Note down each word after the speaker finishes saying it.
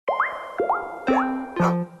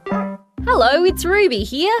Hello, it's Ruby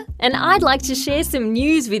here, and I'd like to share some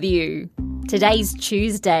news with you. Today's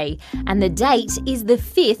Tuesday, and the date is the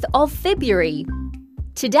 5th of February.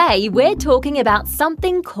 Today, we're talking about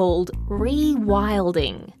something called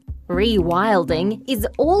rewilding. Rewilding is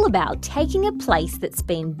all about taking a place that's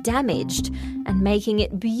been damaged and making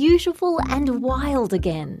it beautiful and wild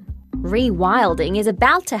again. Rewilding is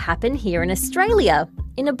about to happen here in Australia,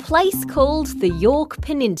 in a place called the Yorke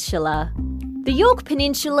Peninsula. The Yorke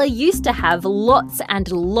Peninsula used to have lots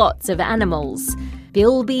and lots of animals.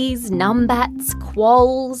 Bilbies, numbats,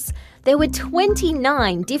 quolls. There were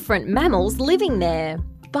 29 different mammals living there.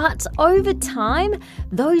 But over time,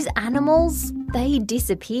 those animals, they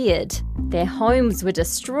disappeared. Their homes were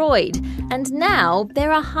destroyed, and now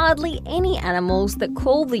there are hardly any animals that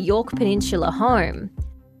call the Yorke Peninsula home.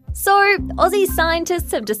 So, Aussie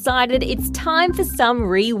scientists have decided it's time for some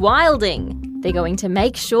rewilding. They're going to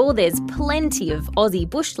make sure there's plenty of Aussie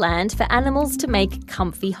bushland for animals to make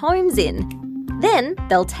comfy homes in. Then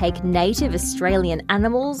they'll take native Australian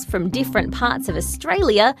animals from different parts of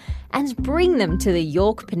Australia and bring them to the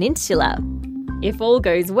Yorke Peninsula. If all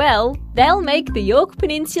goes well, they'll make the Yorke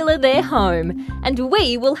Peninsula their home, and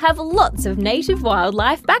we will have lots of native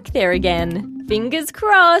wildlife back there again. Fingers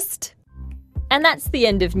crossed! And that's the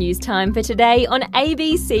end of news time for today on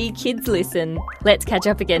ABC Kids Listen. Let's catch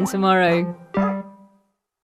up again tomorrow.